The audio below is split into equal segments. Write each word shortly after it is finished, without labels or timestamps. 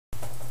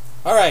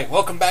Alright,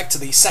 welcome back to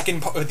the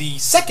second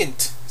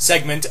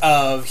segment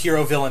of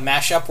Hero Villain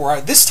Mashup, where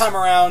this time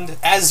around,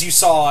 as you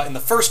saw in the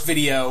first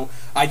video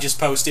I just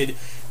posted,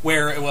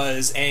 where it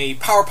was a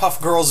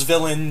Powerpuff Girls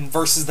villain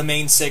versus the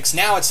main six,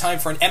 now it's time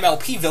for an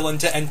MLP villain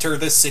to enter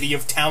the city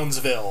of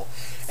Townsville.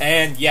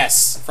 And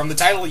yes, from the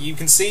title you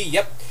can see,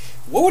 yep,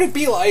 what would it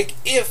be like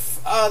if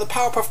the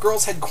Powerpuff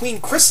Girls had Queen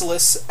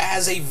Chrysalis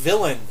as a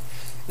villain?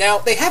 Now,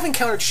 they have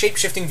encountered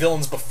shape-shifting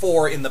villains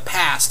before in the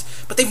past,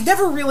 but they've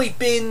never really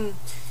been,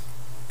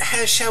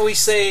 shall we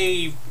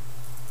say,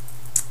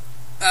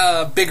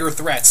 bigger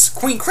threats.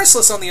 Queen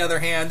Chrysalis, on the other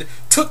hand,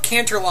 took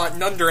Canterlot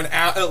in under an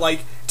hour,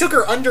 took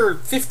her under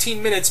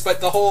 15 minutes, but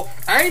the whole,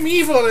 I'm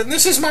evil and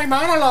this is my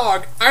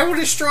monologue, I will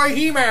destroy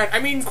He-Man, I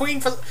mean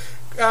Princess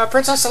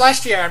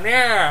Celestia,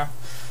 yeah.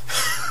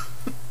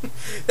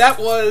 That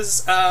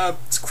was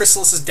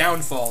Chrysalis's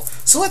downfall.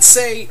 So let's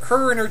say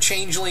her and her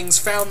changelings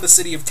found the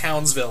city of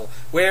Townsville,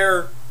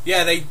 where,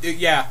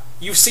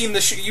 you've seen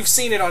you've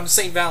seen it on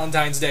St.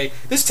 Valentine's Day.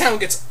 This town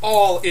gets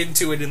all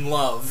into it in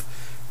love.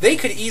 They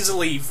could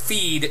easily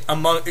feed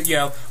among,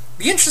 the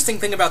interesting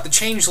thing about the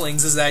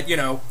changelings is that,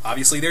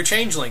 obviously they're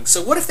changelings.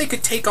 So what if they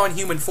could take on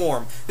human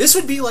form? This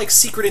would be like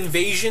Secret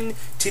Invasion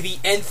to the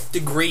nth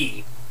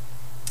degree.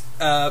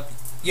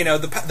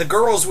 The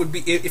girls would be,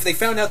 if they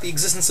found out the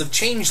existence of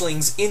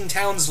changelings in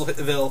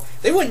Townsville,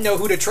 they wouldn't know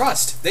who to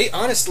trust. They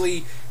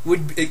honestly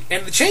would,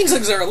 and the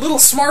changelings are a little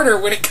smarter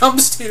when it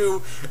comes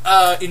to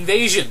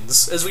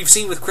invasions, as we've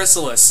seen with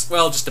Chrysalis.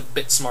 Well, just a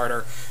bit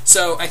smarter.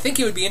 So I think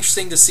it would be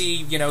interesting to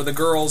see, the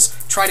girls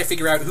try to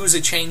figure out who's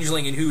a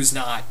changeling and who's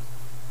not.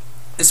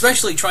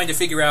 Especially trying to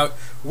figure out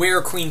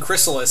where Queen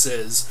Chrysalis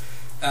is.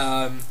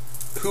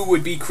 Who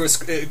would be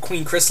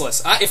Queen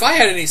Chrysalis? If I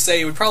had any say,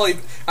 it would probably,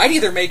 I'd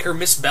either make her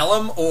Miss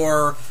Bellum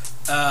or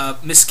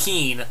Miss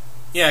Keen.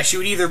 Yeah, she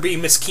would either be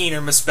Miss Keen or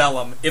Miss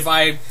Bellum if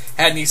I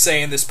had any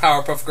say in this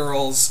Powerpuff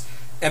Girls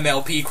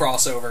MLP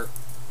crossover.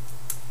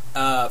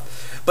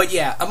 But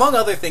yeah, among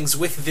other things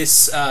with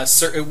this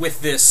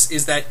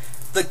is that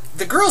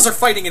the girls are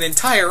fighting an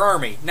entire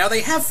army. Now,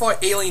 they have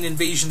fought alien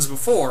invasions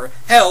before.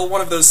 Hell,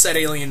 one of those said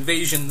alien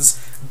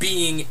invasions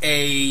being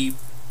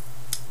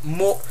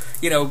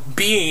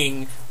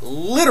being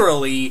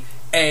literally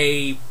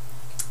an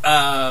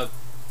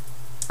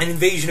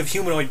invasion of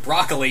humanoid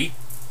broccoli.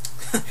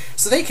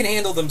 So they can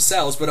handle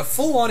themselves, but a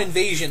full-on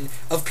invasion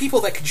of people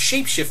that could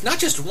shapeshift not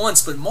just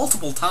once, but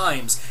multiple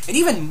times, and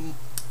even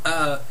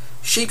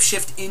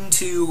shapeshift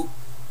into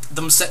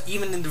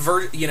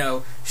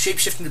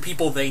shapeshift into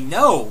people they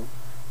know.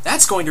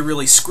 That's going to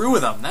really screw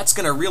with them. That's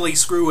going to really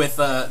screw with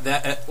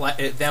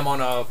them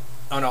on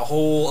a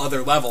whole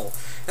other level.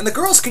 And the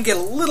girls can get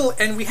a little,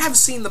 and we have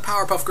seen the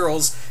Powerpuff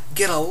Girls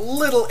get a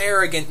little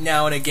arrogant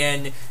now and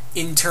again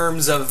in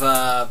terms of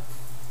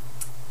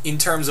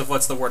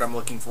what's the word I'm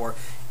looking for?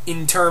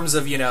 In terms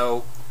of,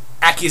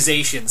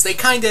 accusations.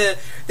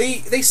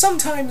 They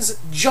sometimes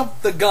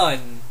jump the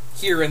gun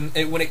here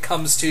when it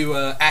comes to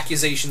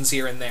accusations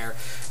here and there.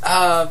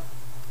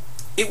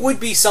 It would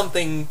be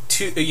something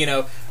to,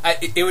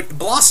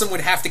 Blossom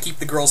would have to keep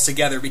the girls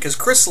together, because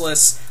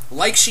Chrysalis,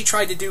 like she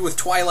tried to do with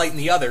Twilight and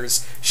the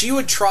others, she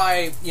would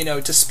try,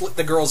 to split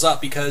the girls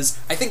up, because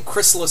I think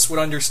Chrysalis would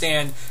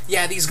understand,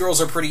 yeah, these girls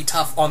are pretty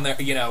tough on their,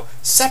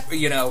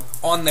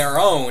 on their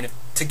own.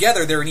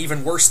 Together, they're an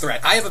even worse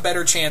threat. I have a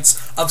better chance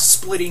of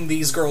splitting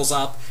these girls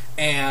up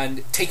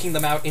and taking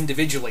them out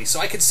individually. So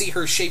I could see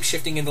her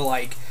shape-shifting into,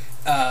 like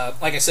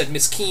I said,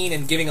 Miss Keen,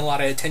 and giving a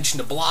lot of attention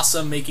to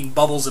Blossom, making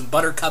Bubbles and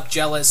Buttercup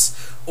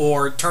jealous,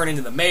 or turn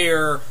into the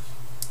mayor,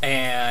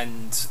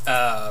 and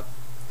or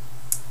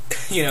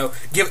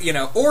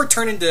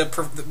turn into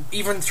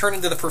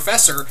the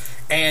professor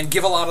and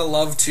give a lot of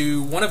love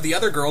to one of the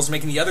other girls,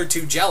 making the other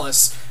two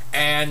jealous,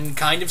 and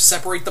kind of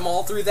separate them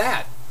all through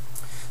that.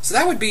 So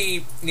that would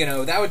be,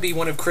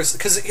 one of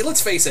because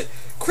let's face it,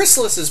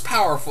 Chrysalis is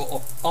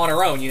powerful on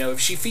her own, if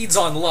she feeds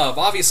on love.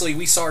 Obviously,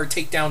 we saw her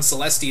take down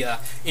Celestia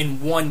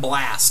in one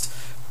blast,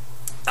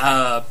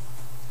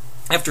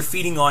 after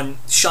feeding on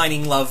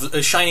Shining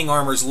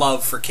Armor's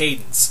love for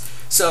Cadence.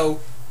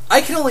 So,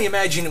 I can only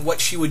imagine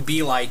what she would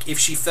be like if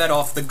she fed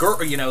off the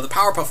the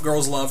Powerpuff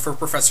Girls' love for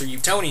Professor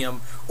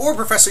Utonium, or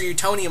Professor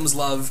Utonium's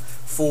love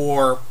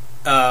for,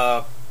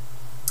 the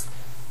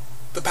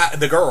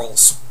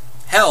girls.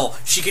 Hell,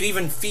 she could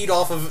even feed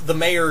off of the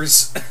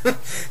mayor's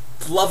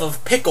love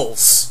of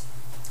pickles,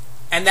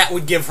 and that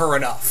would give her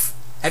enough.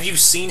 Have you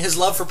seen his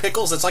love for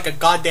pickles? It's like a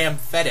goddamn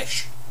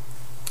fetish.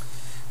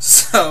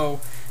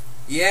 So,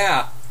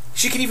 yeah.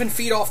 She could even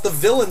feed off the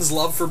villain's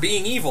love for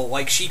being evil.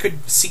 Like, she could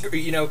she could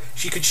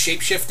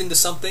shapeshift into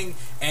something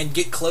and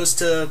get close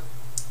to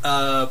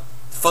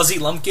Fuzzy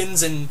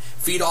Lumpkins and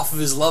feed off of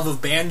his love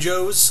of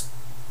banjos.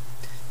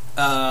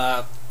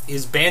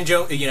 His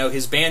banjo,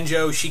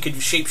 she could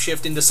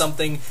shapeshift into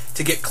something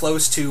to get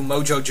close to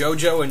Mojo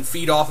Jojo and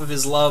feed off of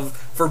his love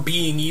for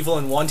being evil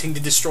and wanting to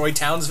destroy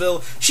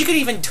Townsville. She could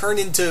even turn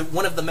into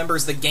one of the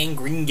members of the Gang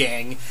Green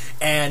Gang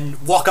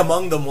and walk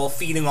among them while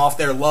feeding off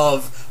their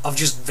love of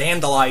just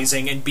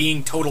vandalizing and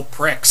being total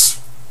pricks.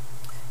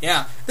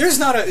 Yeah, there's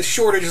not a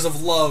shortage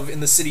of love in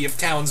the city of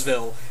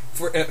Townsville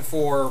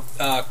for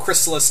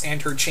Chrysalis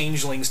and her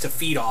changelings to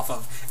feed off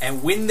of.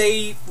 And when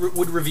they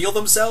would reveal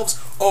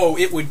themselves, oh,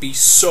 it would be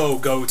so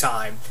go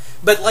time.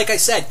 But like I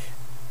said,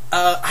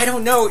 I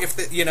don't know if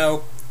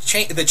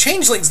the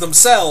changelings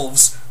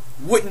themselves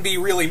wouldn't be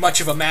really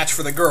much of a match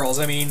for the girls.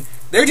 I mean,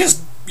 they're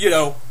just,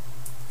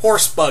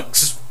 horse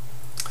bugs.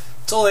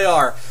 That's all they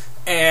are.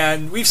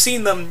 And we've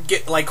seen them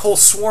get, like, whole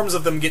swarms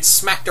of them get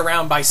smacked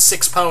around by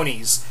 6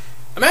 ponies.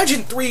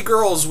 Imagine 3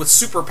 girls with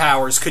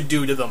superpowers could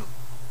do to them.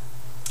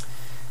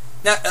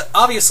 Now,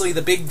 obviously,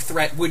 the big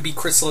threat would be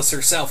Chrysalis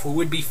herself, who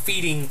would be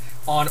feeding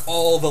on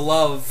all the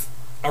love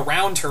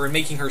around her and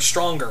making her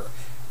stronger.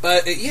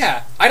 But,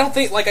 yeah, I don't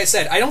think, like I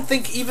said, I don't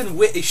think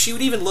even she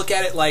would even look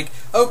at it like,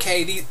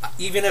 okay,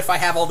 even if I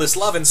have all this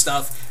love and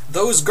stuff,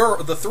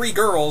 the 3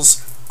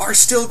 girls are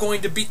still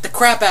going to beat the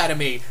crap out of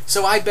me,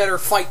 so I better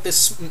fight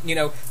this,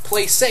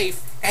 play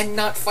safe and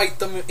not fight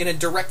them in a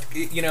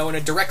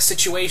direct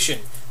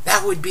situation.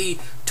 That would be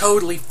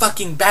totally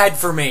fucking bad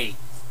for me.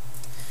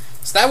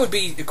 So that would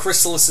be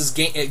Chrysalis's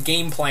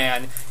game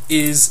plan,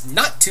 is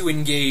not to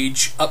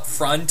engage up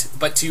front,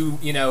 but to,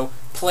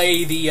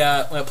 play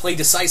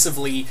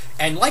decisively,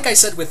 and like I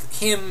said with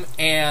him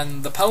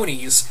and the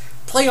ponies,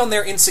 play on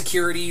their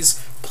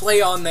insecurities,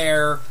 play on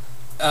their,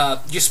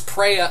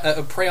 prey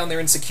on their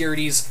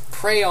insecurities,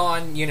 prey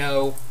on,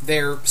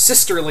 their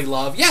sisterly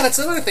love. Yeah, that's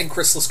another thing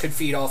Chrysalis could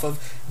feed off of,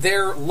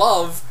 their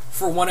love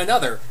for one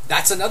another.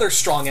 That's another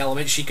strong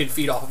element she could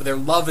feed off of, their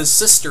love as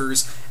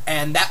sisters,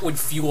 and that would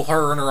fuel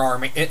her and her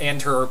army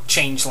and her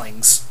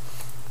changelings.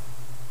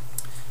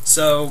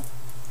 So,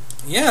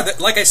 yeah,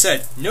 like I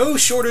said, no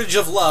shortage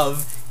of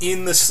love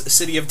in the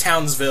city of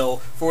Townsville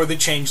for the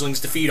changelings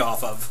to feed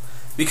off of.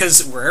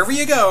 Because wherever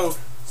you go,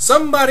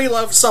 somebody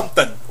loves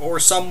something, or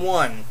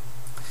someone.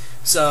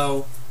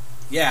 So,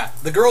 yeah,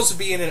 the girls would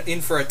be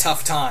in for a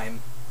tough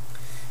time.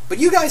 But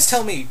you guys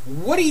tell me,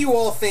 what do you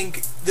all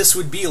think this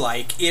would be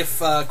like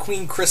if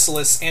Queen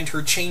Chrysalis and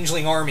her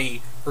changeling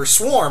army, her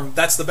swarm,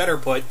 that's the better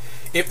put,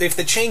 if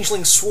the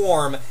changeling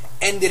swarm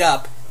ended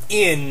up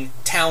in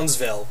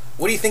Townsville?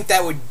 What do you think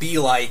that would be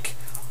like?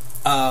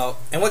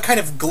 And what kind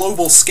of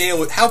global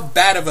scale, how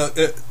bad of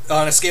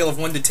on a scale of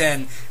 1 to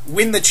 10,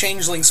 when the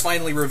changelings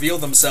finally reveal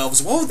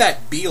themselves, what would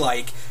that be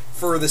like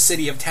for the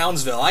city of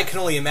Townsville? I can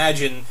only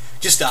imagine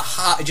just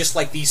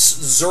like these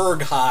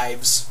Zerg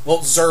hives, well,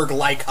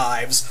 Zerg-like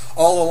hives,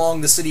 all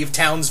along the city of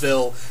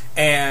Townsville,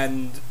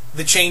 and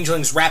the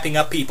changelings wrapping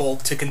up people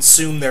to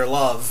consume their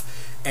love,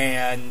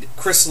 and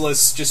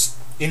Chrysalis just,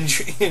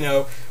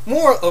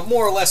 more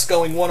or less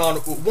going one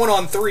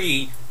on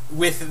 3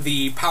 with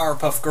the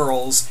Powerpuff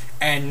Girls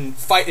and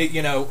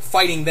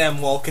fighting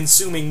them while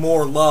consuming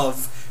more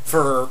love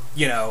for,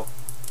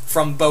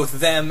 from both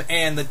them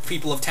and the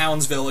people of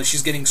Townsville as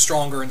she's getting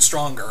stronger and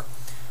stronger.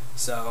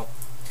 So,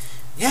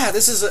 yeah,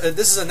 this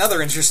is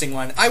another interesting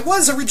one. I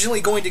was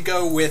originally going to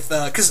go with,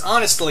 because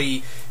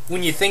honestly,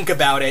 when you think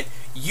about it,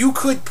 you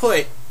could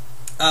put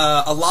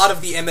a lot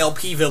of the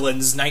MLP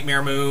villains,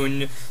 Nightmare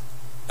Moon,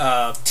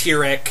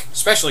 Tyrek,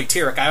 especially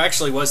Tyrek. I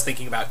actually was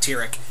thinking about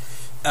Tyrek.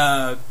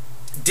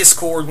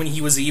 Discord when he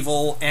was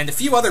evil, and a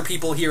few other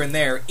people here and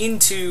there,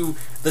 into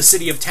the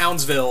city of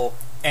Townsville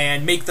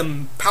and make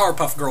them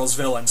Powerpuff Girls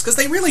villains, because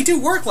they really do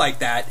work like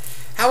that.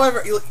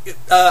 However,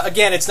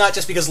 again, it's not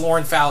just because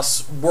Lauren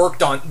Faust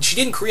she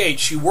didn't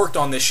create, she worked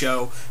on this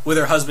show with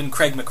her husband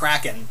Craig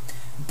McCracken,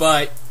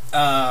 but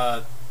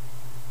I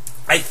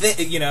think,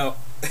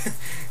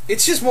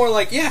 it's just more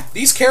like, yeah,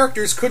 these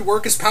characters could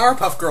work as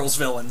Powerpuff Girls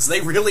villains. They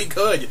really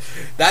could.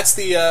 That's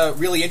the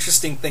really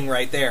interesting thing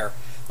right there.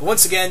 But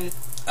once again,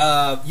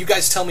 you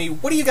guys tell me,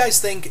 what do you guys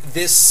think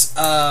this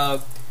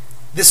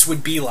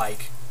would be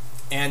like?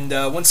 And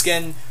once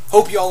again,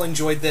 hope you all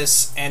enjoyed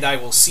this, and I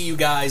will see you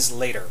guys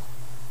later.